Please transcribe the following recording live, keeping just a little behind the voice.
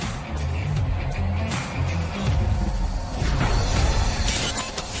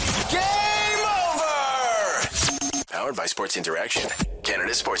Powered by Sports Interaction,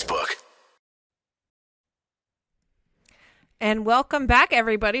 Canada Sportsbook. And welcome back,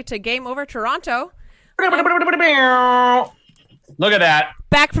 everybody, to Game Over Toronto. Look at that.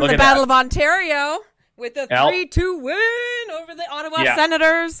 Back from the Battle of Ontario with a 3-2 win over the Ottawa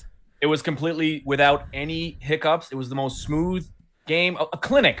Senators. It was completely without any hiccups. It was the most smooth game, a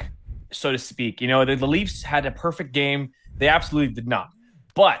clinic, so to speak. You know, the Leafs had a perfect game. They absolutely did not.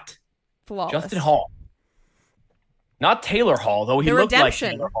 But flawless. Justin Hall, not Taylor Hall, though he looked like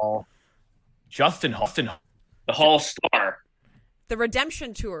Taylor Hall. Justin Hall, the Hall star. The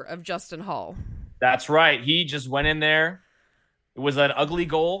redemption tour of Justin Hall. That's right. He just went in there. It was an ugly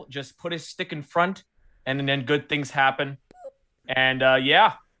goal. Just put his stick in front, and then good things happen. And,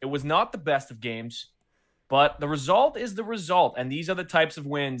 it was not the best of games, but the result is the result. And these are the types of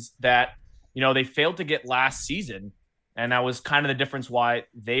wins that, you know, they failed to get last season. And that was kind of the difference why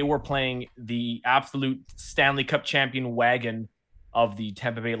they were playing the absolute Stanley Cup champion wagon of the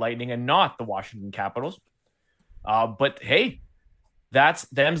Tampa Bay Lightning and not the Washington Capitals. But, hey,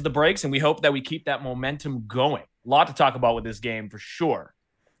 them's the breaks, and we hope that we keep that momentum going. A lot to talk about with this game for sure.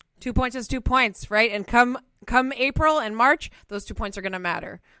 2 points is 2 points, right? And come April and March, those 2 points are going to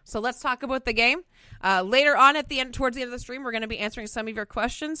matter. So let's talk about the game. Later on towards the end of the stream, we're going to be answering some of your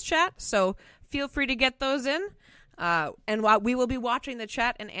questions, chat. So feel free to get those in. And we will be watching the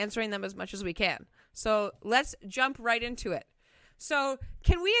chat and answering them as much as we can. So let's jump right into it. So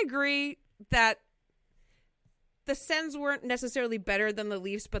can we agree that the Sens weren't necessarily better than the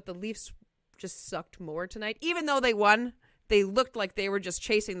Leafs, but the Leafs just sucked more tonight? Even though they won, they looked like they were just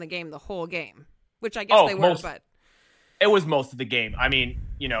chasing the game the whole game, which I guess they were, but it was most of the game. I mean,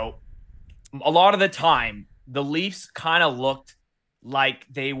 you know, a lot of the time, the Leafs kind of looked like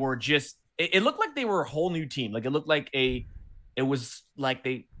they were just, it looked like they were a whole new team. Like it looked like it was like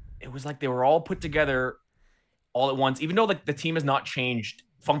they were all put together all at once, even though like the team has not changed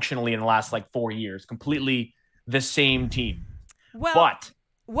functionally in the last like 4 years, completely the same team. But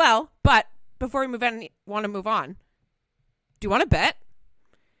before we want to move on, do you want to bet?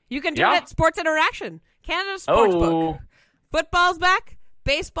 You can do it at Sports Interaction, Canada Sportsbook. Football's back,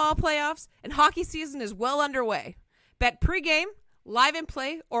 baseball playoffs, and hockey season is well underway. Bet pregame, live and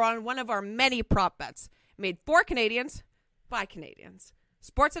play, or on one of our many prop bets. Made for Canadians, by Canadians.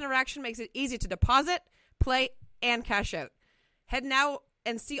 Sports Interaction makes it easy to deposit, play, and cash out. Head now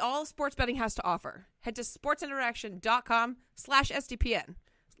and see all sports betting has to offer. Head to sportsinteraction.com/SDPN.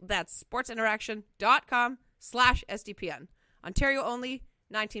 That's sportsinteraction.com/SDPN. Ontario only,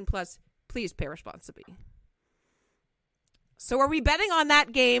 19 plus. Please pay responsibly. So are we betting on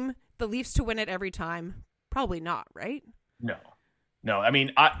that game, the Leafs to win it every time? Probably not, right? No. I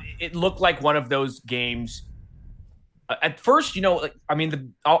mean, it looked like one of those games. At first, you know,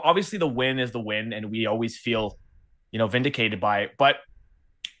 obviously the win is the win, and we always feel, you know, vindicated by it. But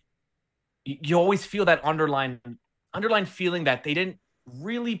you always feel that underlying feeling that they didn't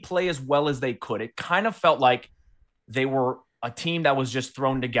really play as well as they could. It kind of felt like they were a team that was just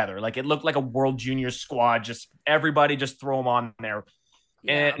thrown together. Like it looked like a World Junior squad, just everybody just throw them on there.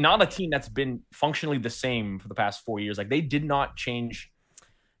 Yeah. And not a team that's been functionally the same for the past 4 years. Like they did not change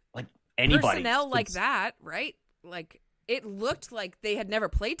like anybody. Personnel like that, right? Like it looked like they had never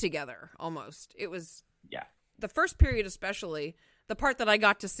played together almost. It was the first period especially, the part that I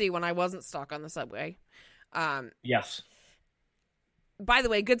got to see when I wasn't stuck on the subway. Yes. By the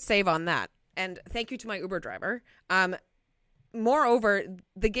way, good save on that. And thank you to my Uber driver. Moreover,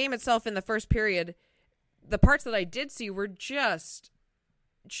 the game itself in the first period, the parts that I did see were just,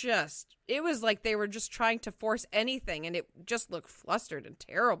 it was like they were just trying to force anything, and it just looked flustered and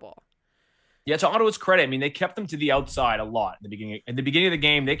terrible. Yeah, to Ottawa's credit, I mean, they kept them to the outside a lot in the beginning. In the beginning of the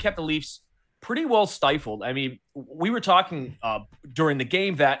game, they kept the Leafs pretty well stifled. I mean, we were talking during the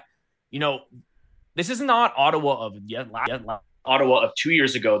game that, you know, this is not Ottawa of Ottawa of 2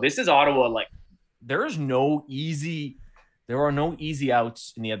 years ago. This is Ottawa, like, there are no easy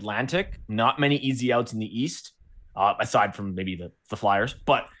outs in the Atlantic, not many easy outs in the East, aside from maybe the Flyers.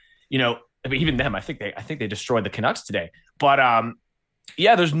 But, you know, I mean, even them, I think they destroyed the Canucks today. But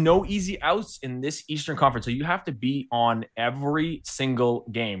there's no easy outs in this Eastern Conference. So you have to be on every single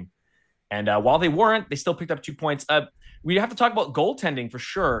game. And while they weren't, they still picked up 2 points. We have to talk about goaltending for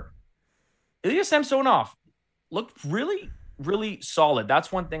sure. Ilya Samsonov looked really, really solid.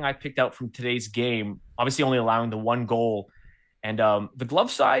 That's one thing I picked out from today's game. Obviously, only allowing the one goal. And the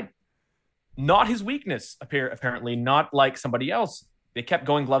glove side, not his weakness, apparently, not like somebody else. They kept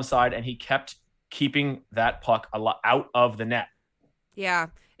going glove side, and he kept keeping that puck out of the net. Yeah,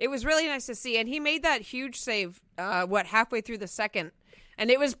 it was really nice to see. And he made that huge save, halfway through the second. And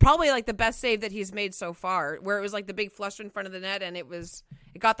it was probably like the best save that he's made so far, where it was like the big flush in front of the net, and it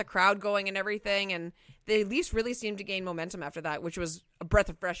got the crowd going and everything. And the Leafs really seemed to gain momentum after that, which was a breath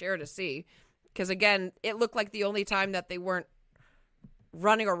of fresh air to see. Because again, it looked like the only time that they weren't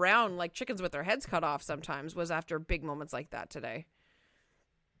running around like chickens with their heads cut off sometimes was after big moments like that today.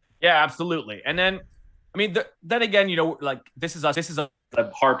 Yeah, absolutely. And then, I mean, then again, like this is us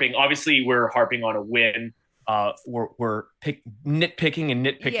harping. Obviously, we're harping on a win. We're nitpicking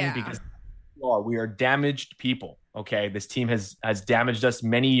because we are damaged people. Okay, this team has damaged us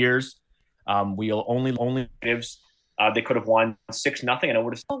many years. We'll only negatives. They could have won 6-0, and I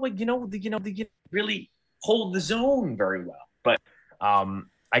would have said, they really hold the zone very well. But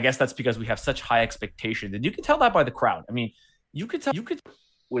I guess that's because we have such high expectations, and you can tell that by the crowd. I mean,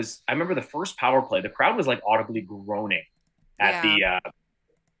 I remember the first power play, the crowd was like audibly groaning at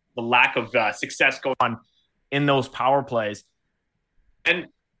the lack of success going on in those power plays. And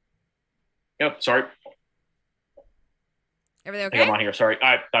sorry. Everything okay? I think I'm on here. Sorry.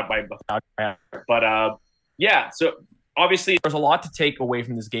 But yeah, so obviously there's a lot to take away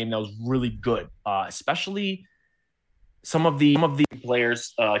from this game that was really good, especially some of the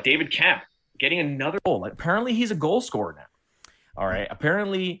players. David Kemp getting another goal. Like, apparently he's a goal scorer now. All right.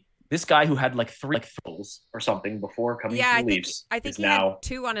 Apparently this guy who had like 3 goals or something before coming to the Leafs. I think he had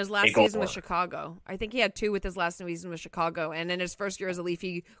 2 on his last season with Chicago. I think he had 2 with his last season with Chicago. And in his first year as a Leaf,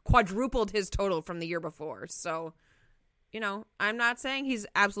 he quadrupled his total from the year before. So, I'm not saying he's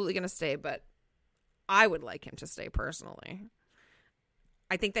absolutely going to stay, but I would like him to stay personally.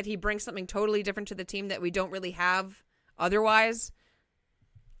 I think that he brings something totally different to the team that we don't really have otherwise.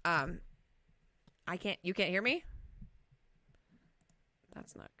 You can't hear me?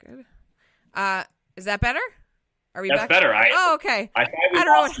 That's not good. Is that better? Are we That's back? better. Okay. I thought we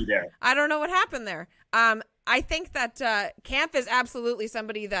lost you there. I don't know what happened there. I think that Kampf is absolutely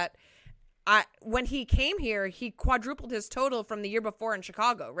somebody that when he came here, he quadrupled his total from the year before in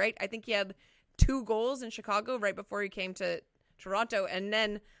Chicago, right? I think he had 2 goals in Chicago right before he came to Toronto. And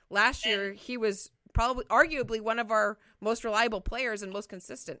then last year, he was arguably one of our most reliable players and most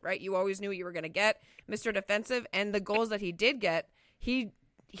consistent, right? You always knew what you were going to get. Mr. Defensive, and the goals that he did get, he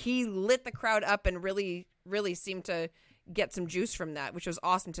lit the crowd up and really, really seemed to get some juice from that, which was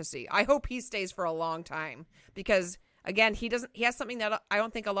awesome to see. I hope he stays for a long time because, again, he has something that I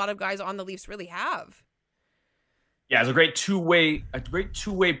don't think a lot of guys on the Leafs really have. Yeah, it's a great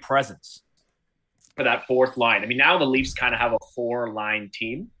two-way presence for that fourth line. I mean, now the Leafs kind of have a 4-line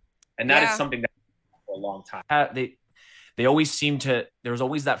team, and that is something that for a long time. They always seem to. There was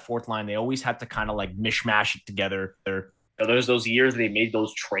always that fourth line. They always had to kind of like mishmash it together. There's those years they made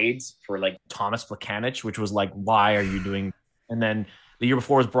those trades for like Thomas Plekanec, which was like, why are you doing? And then the year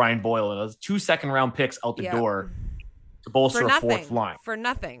before was Brian Boyle, and it was 2 second-round picks out the door to bolster a fourth line for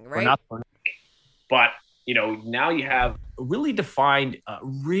nothing, right? But now you have a really defined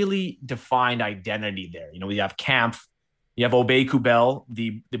identity there. We have Kampf, you have Obey Kubel,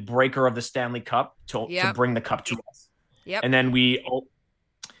 the breaker of the Stanley Cup to bring the cup to us. Yep. And then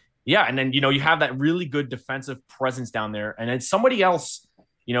you have that really good defensive presence down there. And then somebody else,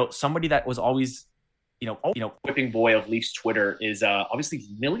 somebody that was always, whipping boy of Leafs Twitter is obviously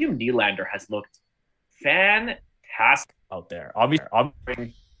William Nylander has looked fantastic out there.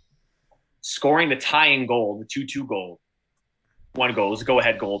 Obviously, scoring the tying goal, the 2-2 goal. 1 goal, it was a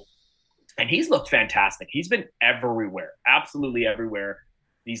go-ahead goal. And he's looked fantastic. He's been everywhere, absolutely everywhere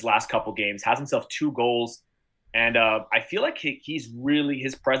these last couple games. Has himself 2 goals. And I feel like his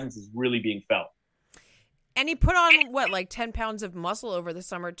presence is really being felt. And he put on, 10 pounds of muscle over the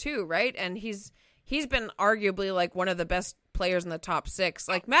summer too, right? And he's been arguably like one of the best players in the top 6.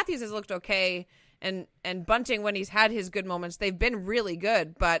 Like Matthews has looked okay, and Bunting, when he's had his good moments, they've been really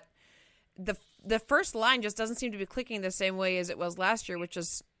good. But the first line just doesn't seem to be clicking the same way as it was last year, which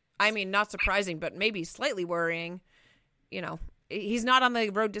is, not surprising, but maybe slightly worrying. He's not on the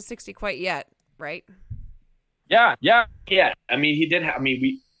road to 60 quite yet, right? Yeah. I mean, he did.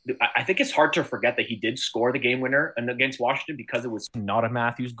 I think it's hard to forget that he did score the game winner against Washington because it was not a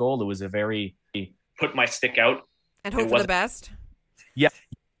Matthews goal. It was a very put my stick out and hope for the best. Yeah.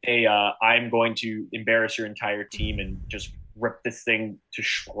 I'm going to embarrass your entire team and just rip this thing to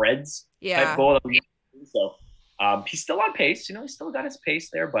shreds. Yeah. Type goal. So he's still on pace. He's still got his pace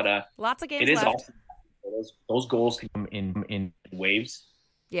there, but lots of games it is left. Awesome. Those goals can come in waves.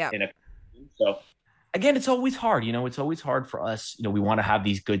 Yeah. So again, it's always hard. It's always hard for us. We want to have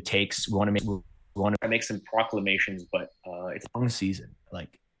these good takes. We want to make some proclamations, but it's a long season.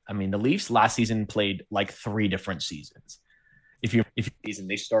 The Leafs last season played like 3 different seasons. if season,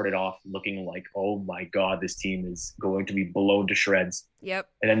 they started off looking like, oh my God, this team is going to be blown to shreds. Yep.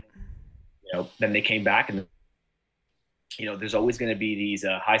 And then, then they came back, and there's always going to be these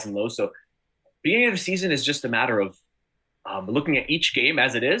highs and lows. So beginning of the season is just a matter of looking at each game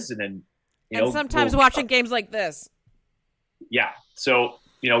as it is, and then and sometimes watching games like this. Yeah. So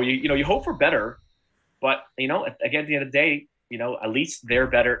you hope for better, but again, at the end of the day, at least they're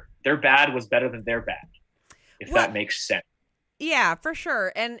better. Their bad was better than their bad, if that makes sense. Yeah, for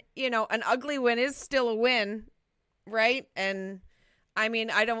sure. And an ugly win is still a win, right? And I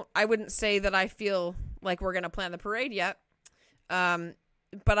mean, I wouldn't say that I feel like we're going to plan the parade yet.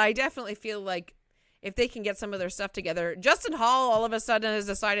 But I definitely feel like if they can get some of their stuff together, Justin Hall all of a sudden has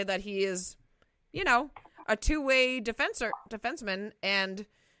decided that he is, a two-way defenseman and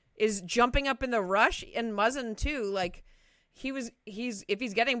is jumping up in the rush, and Muzzin too. Like he's if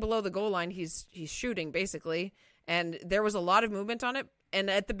he's getting below the goal line, he's shooting basically. And there was a lot of movement on it. And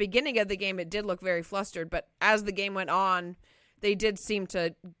at the beginning of the game, it did look very flustered. But as the game went on, they did seem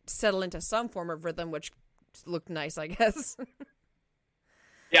to settle into some form of rhythm, which looked nice, I guess.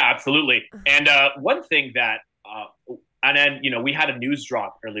 Yeah, absolutely. And one thing that, and then, we had a news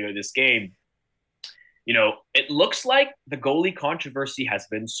drop earlier this game. It looks like the goalie controversy has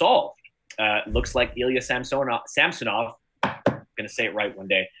been solved. It looks like Ilya Samsonov, I'm going to say it right one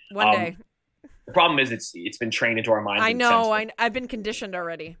day. One day. The problem is it's been trained into our minds. I know. I've been conditioned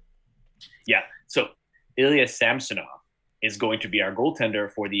already. Yeah. So Ilya Samsonov is going to be our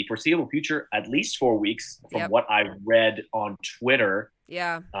goaltender for the foreseeable future, at least 4 weeks, from what I read on Twitter.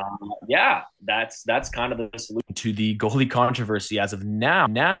 Yeah. That's kind of the solution to the goalie controversy as of now.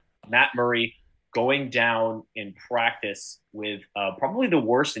 Matt Murray going down in practice with probably the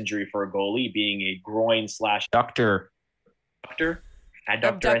worst injury for a goalie, being a groin / abductor.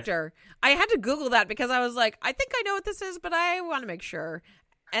 Abductor. I had to Google that because I was like, I think I know what this is, but I want to make sure.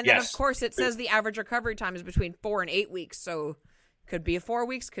 And then, of course, it says the average recovery time is between 4 and 8 weeks. So could be 4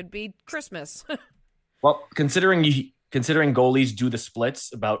 weeks, could be Christmas. Well, considering goalies do the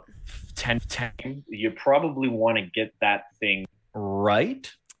splits about 10, you probably want to get that thing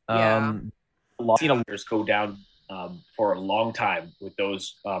right. Yeah. A lot of players go down for a long time with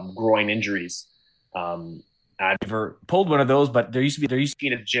those groin injuries. I've never pulled one of those, but there used to be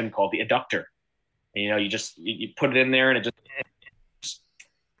in a gym called the adductor. And, you put it in there, and it just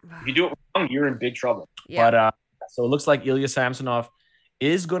if you do it wrong, you're in big trouble. Yeah. But so it looks like Ilya Samsonov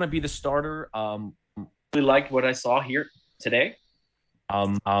is going to be the starter. Really liked what I saw here today. I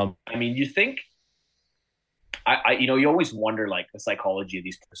mean, you think, you always wonder, like, the psychology of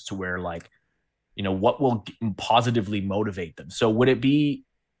these players, to where, like, what will positively motivate them. So would it be,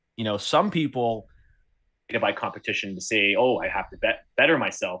 some people by competition to say, oh, I have to better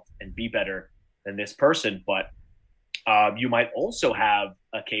myself and be better than this person. But you might also have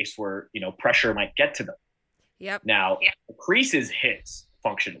a case where, pressure might get to them. Yep. Now, the crease is his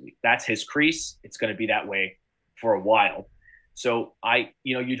functionally. That's his crease. It's going to be that way for a while. So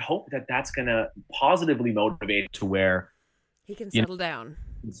you'd hope that that's going to positively motivate to where he can settle down.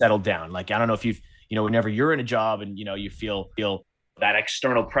 Like, I don't know if whenever you're in a job and, you feel that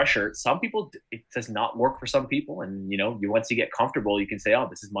external pressure, some people, it does not work for some people. And, once you get comfortable, you can say, oh,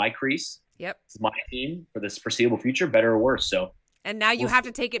 this is my crease. Yep. This is my team for this foreseeable future, better or worse. So, and now you have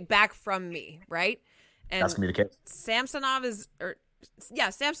to take it back from me, right? And that's going to be the case. Samsonov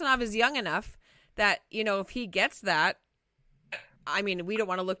is young enough that, if he gets that, I mean, we don't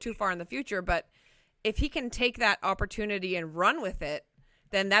want to look too far in the future, but if he can take that opportunity and run with it,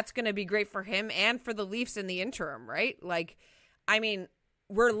 then that's going to be great for him and for the Leafs in the interim, right? Like, I mean,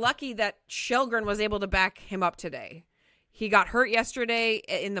 we're lucky that Shelgren was able to back him up today. He got hurt yesterday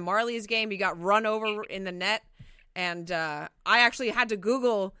in the Marlies game. He got run over in the net. And I actually had to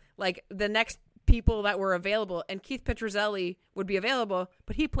Google, like, the next people that were available. And Keith Petruzzelli would be available,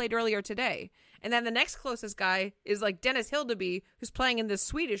 but he played earlier today. And then the next closest guy is, like, Dennis Hildeby, who's playing in the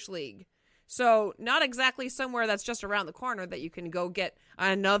Swedish league. So not exactly somewhere that's just around the corner that you can go get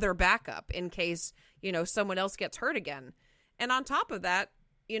another backup in case, someone else gets hurt again. And on top of that,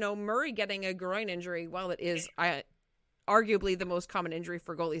 Murray getting a groin injury, while it is arguably the most common injury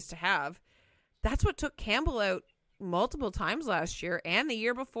for goalies to have, that's what took Campbell out multiple times last year and the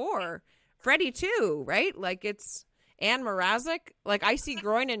year before. Freddie too, right? Like, and Mrazek. Like, I see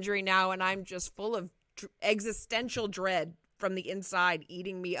groin injury now and I'm just full of existential dread from the inside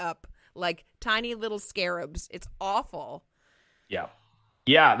eating me up like tiny little scarabs. It's awful. Yeah.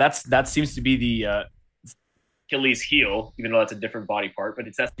 That seems to be the Achilles heel, even though that's a different body part, but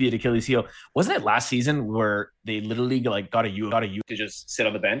that's the Achilles heel. Wasn't it last season where they literally got a you to just sit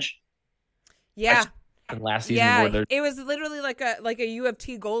on the bench? Yeah. last season. Yeah, it was literally like a U of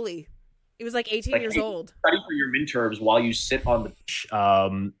T goalie. It was like 18 years old. Study for your midterms while you sit on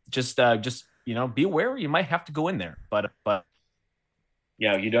the. Just be aware you might have to go in there, but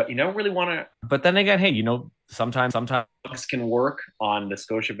yeah, you don't really want to. But then again, hey, sometimes Bucks can work on the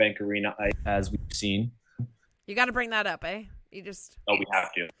Scotiabank Arena, as we've seen. You got to bring that up, eh? You just. Oh, we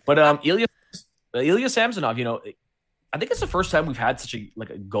have to. But Ilya Samsonov, I think it's the first time we've had such a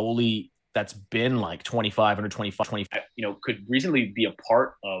goalie that's been like 25, under 25, 20. Could reasonably be a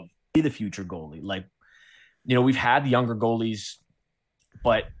part of the future goalie. We've had the younger goalies,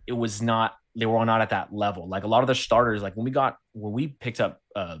 but they were not at that level. Like a lot of the starters, like when we picked up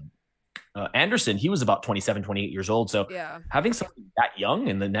Anderson, he was about 27, 28 years old. So yeah, having something that young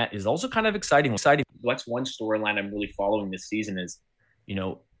in the net is also kind of exciting. What's one storyline I'm really following this season is,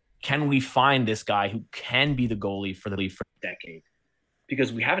 can we find this guy who can be the goalie for a decade?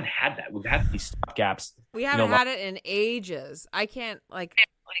 Because we haven't had that. We've had these stop gaps. We haven't had it in ages. I can't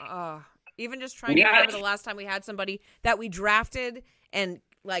even just trying to remember the last time we had somebody that we drafted and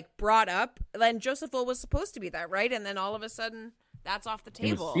brought up. Then Joseph Woll was supposed to be that, right? And then all of a sudden that's off the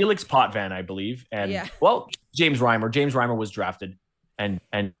table. Felix Potvin, I believe. And James Reimer. James Reimer was drafted and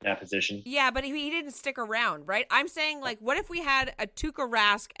that position. Yeah, but he didn't stick around, right? I'm saying what if we had a Tuukka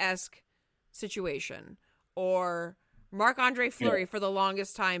Rask-esque situation or Marc-Andre Fleury for the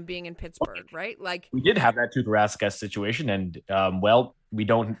longest time being in Pittsburgh, right? We did have that Tuukka Rask situation, and we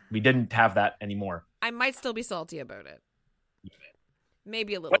didn't have that anymore. I might still be salty about it,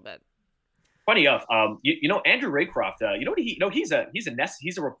 maybe a little bit. Funny enough, Andrew Raycroft.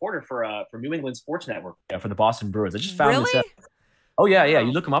 He's a reporter for New England Sports Network. Yeah, for the Boston Bruins. I just found this. Oh yeah.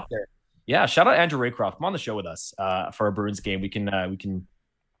 You look him up there. Yeah, shout out Andrew Raycroft. Come on the show with us for a Bruins game. We can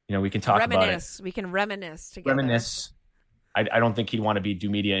talk about it. We can reminisce together. I don't think he'd want to do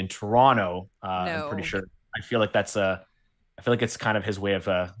media in Toronto. No. I'm pretty sure. I feel like it's kind of his way of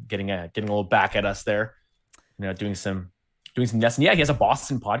getting a little back at us there. Doing some nesting. Yeah, he has a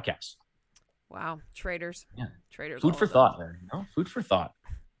Boston podcast. Wow, traitors. Yeah, traitors. Food for thought there. Food for thought.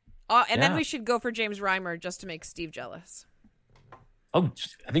 Then we should go for James Reimer just to make Steve jealous. Oh,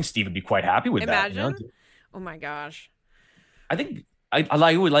 I think Steve would be quite happy with that. Imagine. Oh my gosh. I think I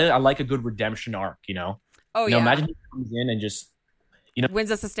like a good redemption arc. Oh yeah. Imagine he comes in and just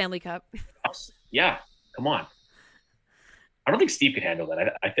wins us a Stanley Cup. Yeah, come on. I don't think Steve could handle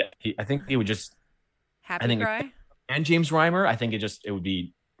that. I think he would just happy cry. And James Reimer, I think it would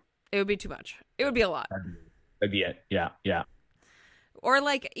be. It would be too much. It would be a lot. That'd be it. Yeah. Or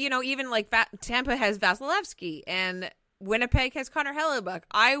even Tampa has Vasilevsky and Winnipeg has Connor Hellebuyck.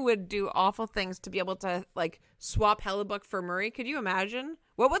 I would do awful things to be able to swap Hellebuyck for Murray. Could you imagine?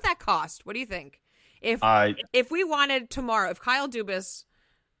 What would that cost? What do you think? If we wanted tomorrow, if Kyle Dubas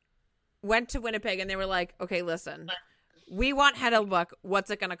went to Winnipeg and they were like, okay, listen, we want Hellebuyck.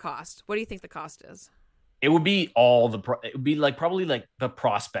 What's it going to cost? What do you think the cost is? It would be probably the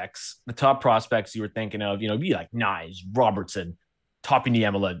prospects, the top prospects you were thinking of, it'd be like Nyes, Robertson, Topi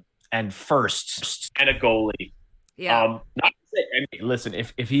Niemela, and first and a goalie. Yeah. Listen,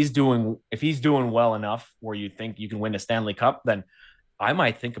 if he's doing well enough where you think you can win a Stanley Cup, then I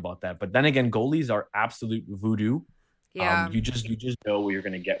might think about that. But then again, goalies are absolute voodoo. Yeah. You just know what you're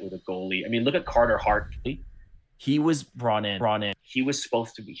going to get with a goalie. I mean, look at Carter Hart. He was brought in. He was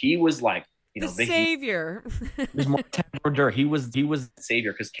supposed to be. He was like. The savior. He was more He was the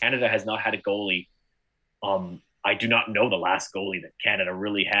savior because Canada has not had a goalie. I do not know the last goalie that Canada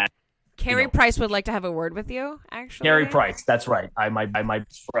really had. Carey Price would like to have a word with you. Actually, Carey Price. That's right. I might.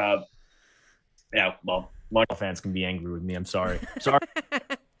 Yeah. Well, Montreal fans can be angry with me. I'm sorry. I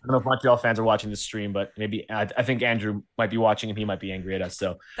don't know if Montreal fans are watching the stream, but maybe I think Andrew might be watching and he might be angry at us.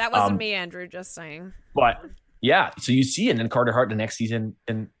 So that wasn't me, Andrew. Just saying. But yeah, so you see, and then Carter Hart the next season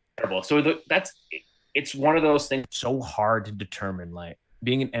and. So it's one of those things so hard to determine. Like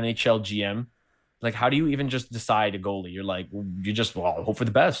being an NHL GM, how do you even just decide a goalie? You're hope for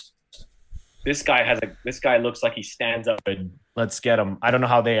the best. This guy looks like he stands up. Let's get him. I don't know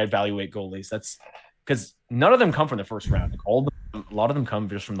how they evaluate goalies. That's because none of them come from the first round. A lot of them come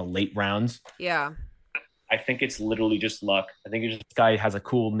just from the late rounds. Yeah. I think it's literally just luck. I think it's just this guy has a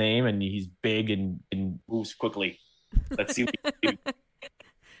cool name and he's big and moves quickly. Let's see what he can do.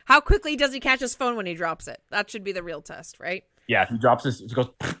 How quickly does he catch his phone when he drops it? That should be the real test, right? Yeah, he drops this, it goes,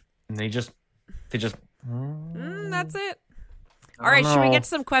 and they just. That's it. All right, should we get to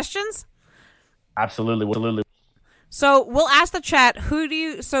some questions? Absolutely. So we'll ask the chat. Do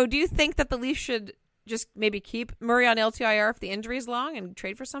you think that the Leafs should just maybe keep Murray on LTIR if the injury is long and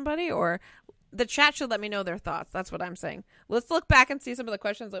trade for somebody, or the chat should let me know their thoughts? That's what I'm saying. Let's look back and see some of the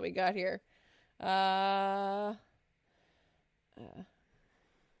questions that we got here. Got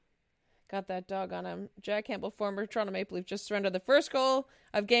that dog on him. Jack Campbell, former Toronto Maple Leaf, just surrendered the first goal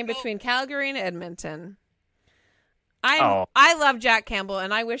of game between Calgary and Edmonton. I love Jack Campbell,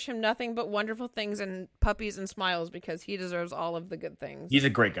 and I wish him nothing but wonderful things and puppies and smiles because he deserves all of the good things. He's a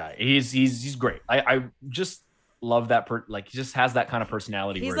great guy. He's great. I just love that. He just has that kind of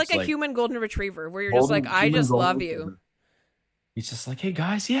personality. He's where like it's a human golden retriever, where you're just like, I just love you. He's just like, hey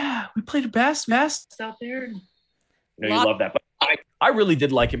guys, yeah, we played the best out there. You love that. But I really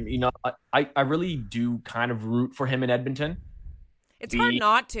did like him. I really do kind of root for him in Edmonton. It's hard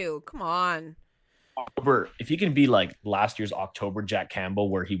not to. Come on. October, if he can be like last year's October Jack Campbell,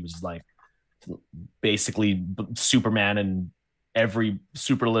 where he was like basically Superman and every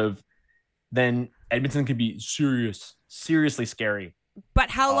superlative, then Edmonton can be seriously scary. But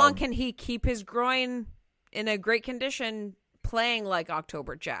how long can he keep his groin in a great condition playing like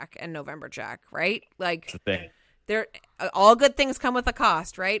October Jack and November Jack, right? Like, that's the thing. They're all good things come with a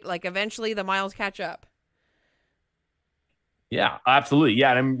cost, right? Like eventually the miles catch up. Yeah, absolutely.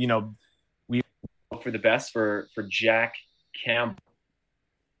 Yeah, and we hope for the best for Jack Campbell.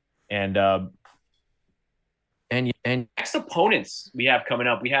 And next opponents we have coming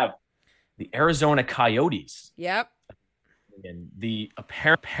up, we have the Arizona Coyotes. Yep. And the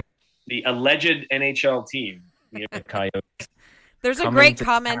alleged NHL team, the Coyotes. There's a great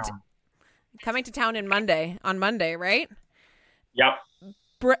comment coming to town on Monday, right? Yep.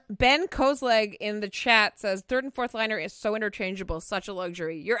 Ben Kozleg in the chat says third and fourth liner is so interchangeable, such a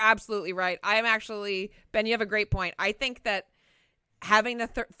luxury. You're absolutely right. Ben, you have a great point. I think that having the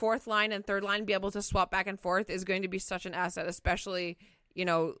fourth line and third line be able to swap back and forth is going to be such an asset, especially,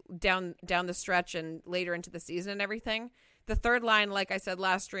 down the stretch and later into the season and everything. The third line, like I said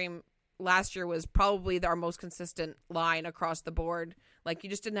last year, was probably our most consistent line across the board. Like,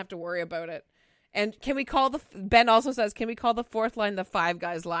 you just didn't have to worry about it. And Ben also says, can we call the fourth line the five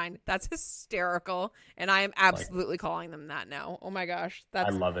guys line? That's hysterical. And I am absolutely calling them that now. Oh my gosh. I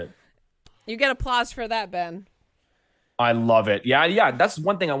love it. You get applause for that, Ben. I love it. Yeah. That's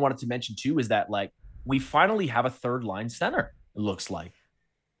one thing I wanted to mention too, is that like we finally have a third line center, it looks like.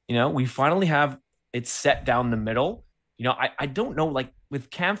 We finally have it set down the middle. I don't know, like with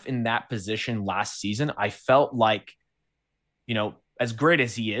Kampf in that position last season, I felt like, as great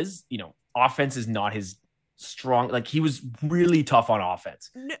as he is, offense is not his strong. Like he was really tough on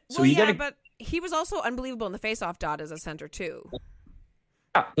offense. But he was also unbelievable in the faceoff dot as a center too.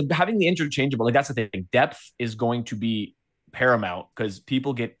 Yeah, but having the interchangeable, like that's the thing. Depth is going to be paramount because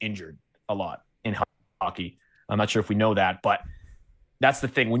people get injured a lot in hockey. I'm not sure if we know that, but that's the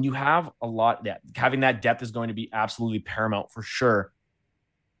thing. When you have a lot, having that depth is going to be absolutely paramount for sure.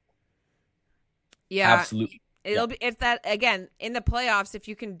 Yeah, absolutely. It'll be if that again in the playoffs. If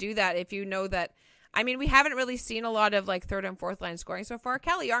you can do that, if you know that, I mean, we haven't really seen a lot of like third and fourth line scoring so far.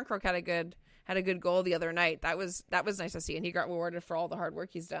 Calle Jarnkrok had a good goal the other night. That was nice to see, and he got rewarded for all the hard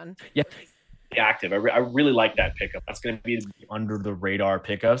work he's done. Yeah, active. I really like that pickup. That's going to be under the radar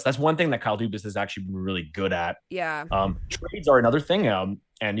pickups. That's one thing that Kyle Dubas has actually been really good at. Yeah. Trades are another thing.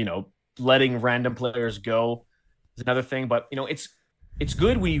 And letting random players go is another thing. But it's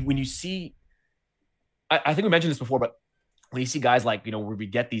good when you see. I think we mentioned this before, but when you see guys like where we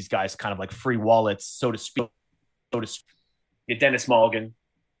get these guys kind of like free wallets, so to speak. Get Dennis Mulligan.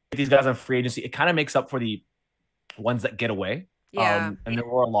 Get these guys on free agency. It kind of makes up for the ones that get away. Yeah. And there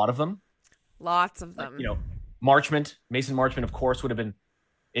were a lot of them. Lots of them. Mason Marchment, of course,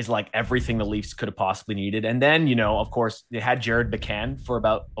 is like everything the Leafs could have possibly needed. And then, of course, they had Jared McCann for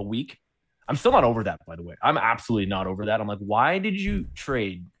about a week. I'm still not over that, by the way. I'm absolutely not over that. I'm like, why did you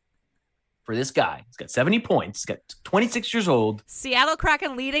trade for this guy? He's got 70 points. He's got 26 years old. Seattle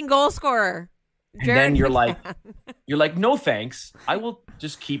Kraken leading goal scorer. And then you're like, no thanks. I will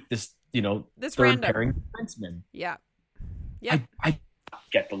just keep this, this third pairing defenseman. Yeah. Yeah. I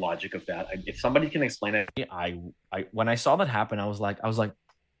get the logic of that. If somebody can explain it. I when I saw that happen, I was like,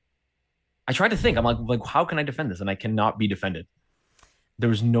 I tried to think. I'm like, how can I defend this? And I cannot be defended. There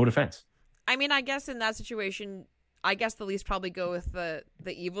was no defense. I mean, I guess in that situation, the Leafs probably go with the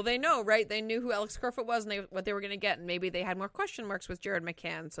evil they know, right? They knew who Alex Kerfoot was and what they were going to get, and maybe they had more question marks with Jared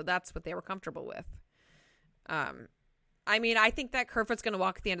McCann, so that's what they were comfortable with. I mean, I think that Kerfoot's going to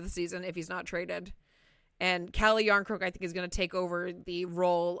walk at the end of the season if he's not traded. And Calle Jarnkrok, I think, is going to take over the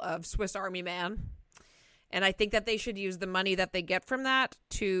role of Swiss Army man. And I think that they should use the money that they get from that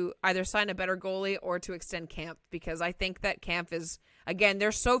to either sign a better goalie or to extend Kampf. Because I think that Kampf is, again,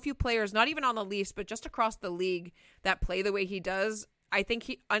 there's so few players, not even on the Leafs, but just across the league that play the way he does. I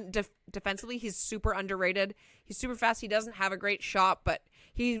think defensively, he's super underrated. He's super fast. He doesn't have a great shot, but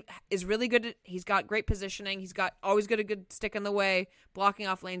he is really good. He's got great positioning. He's got always got a good stick in the way, blocking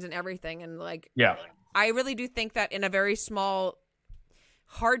off lanes and everything. And like, Yeah. I really do think that in a very small,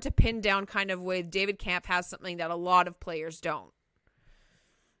 hard to pin down kind of way, David Kampf has something that a lot of players don't.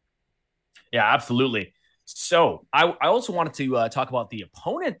 Yeah, absolutely. So I also wanted to talk about the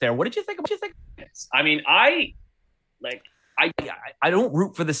opponent there. What did you think? I mean, I don't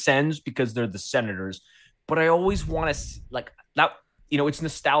root for the Sens because they're the Senators, but I always want to like that. It's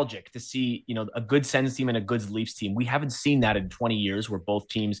nostalgic to see a good Sens team and a good Leafs team. We haven't seen that in 20 years where both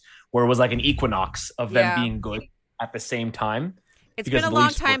teams where it was like an equinox of them being good at the same time. It's been a long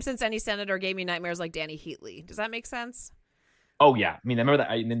time since any Senator gave me nightmares like Danny Heatley. Does that make sense? Oh yeah, I mean I remember that.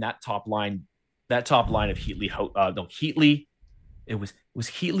 I mean that top line of Heatley. Heatley. It was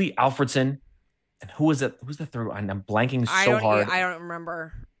Heatley, Alfredson, and who was it? Who's the third one? I'm blanking hard. I don't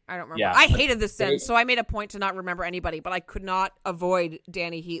remember. Yeah, I hated the Sens, so I made a point to not remember anybody, but I could not avoid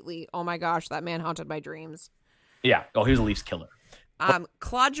Danny Heatley. Oh my gosh, that man haunted my dreams. Yeah. Oh, he was a Leafs killer.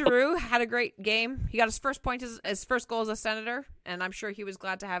 Claude Giroux had a great game. He got his first point, his first goal as a Senator, and I'm sure he was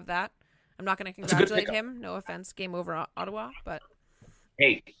glad to have that. I'm not going to congratulate him. No offense. Game over Ottawa, but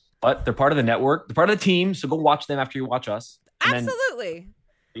hey, but they're part of the network. They're part of the team, so go watch them after you watch us. And absolutely.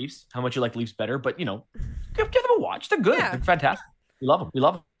 Leafs, how much you like Leafs better, but give them a watch. They're good. Yeah. They're fantastic. We love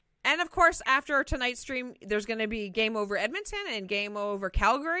them. And of course, after tonight's stream, there's going to be game over Edmonton and game over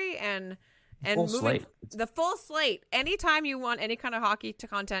Calgary and the full slate. Anytime you want any kind of hockey to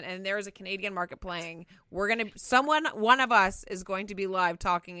content and there is a Canadian market playing, one of us is going to be live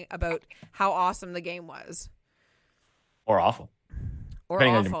talking about how awesome the game was. Or awful. Or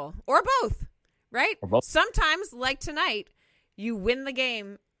awful. Or both. Right? Or both. Sometimes, like tonight, you win the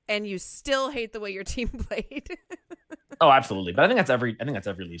game and you still hate the way your team played. Oh, absolutely. But I think that's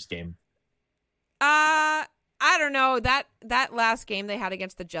every Leafs game. I don't know. That last game they had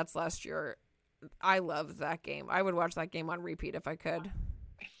against the Jets last year, I loved that game. I would watch that game on repeat if I could.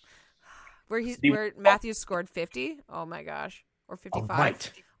 Where Matthews scored 50? Oh my gosh. Or 55. Oh,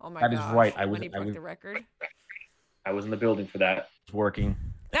 right. Oh my gosh. That is right. When he broke the record. I was in the building for that. It's working.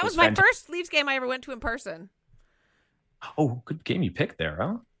 That was my first Leafs game I ever went to in person. Oh, good game you picked there,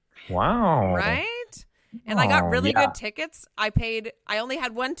 huh? Wow. Right? And I got really good tickets. I only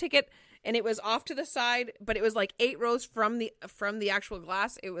had one ticket and it was off to the side, but it was like 8 rows from the actual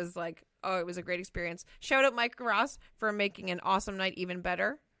glass. It was like, it was a great experience. Shout out Mike Ross for making an awesome night even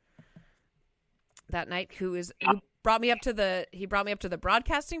better. That night, he brought me up to the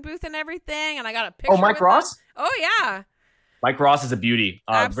broadcasting booth and everything, and I got a picture. Oh, Mike Ross? Him. Oh yeah. Mike Ross is a beauty.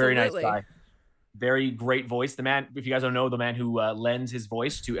 Very nice Absolutely. guy. Very great voice. The man, if you guys don't know, the man who lends his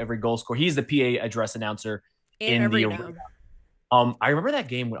voice to every goal score. He's the PA address announcer in the arena. I remember that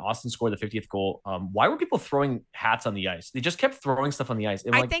game when Austin scored the 50th goal. Why were people throwing hats on the ice? They just kept throwing stuff on the ice.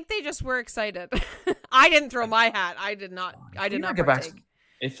 I think they just were excited. I didn't throw my hat. I did not. I did not partake.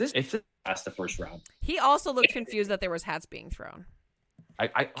 If this that's the first round. He also looked confused that there was hats being thrown.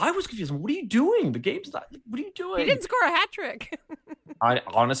 I was confused. What are you doing? The game's not. What are you doing? He didn't score a hat trick.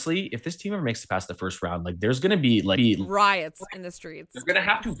 Honestly, if this team ever makes it past the first round, there's gonna be riots in the streets. They're gonna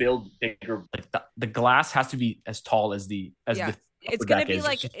have to build bigger. The glass has to be as tall as the. It's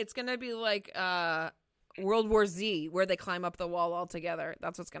gonna be like World War Z, where they climb up the wall all together.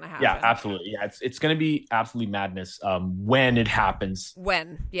 That's what's gonna happen. Yeah, absolutely. Yeah, it's gonna be absolutely madness. When it happens.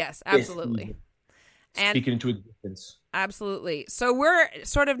 Yes, absolutely. And speak it into existence. Absolutely. So we're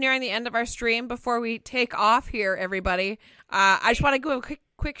sort of nearing the end of our stream. Before we take off here, everybody, I just want to give a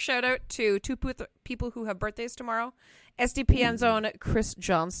quick shout out to two people who have birthdays tomorrow. SDPN's own Chris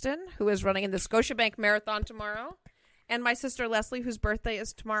Johnston, who is running in the Scotiabank Marathon tomorrow, and my sister Leslie, whose birthday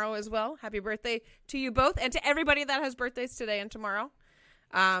is tomorrow as well. Happy birthday to you both, and to everybody that has birthdays today and tomorrow.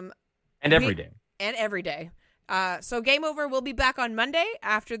 And every day. And every day. So Game Over will be back on Monday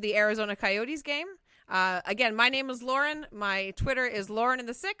after the Arizona Coyotes game. Again, my name is Lauren. My Twitter is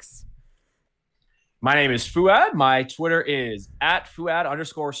Lauren6. My name is Fuad. My Twitter is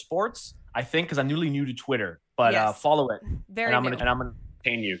 @Fuad_sports. I think because I'm newly new to Twitter, but yes. Follow it. I'm gonna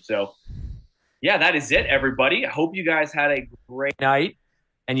retain you. So, yeah, that is it, everybody. I hope you guys had a great night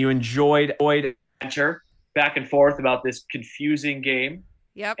and you enjoyed adventure back and forth about this confusing game.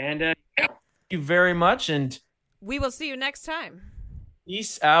 Yep. And thank you very much, and we will see you next time.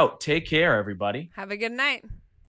 Peace out. Take care, everybody. Have a good night.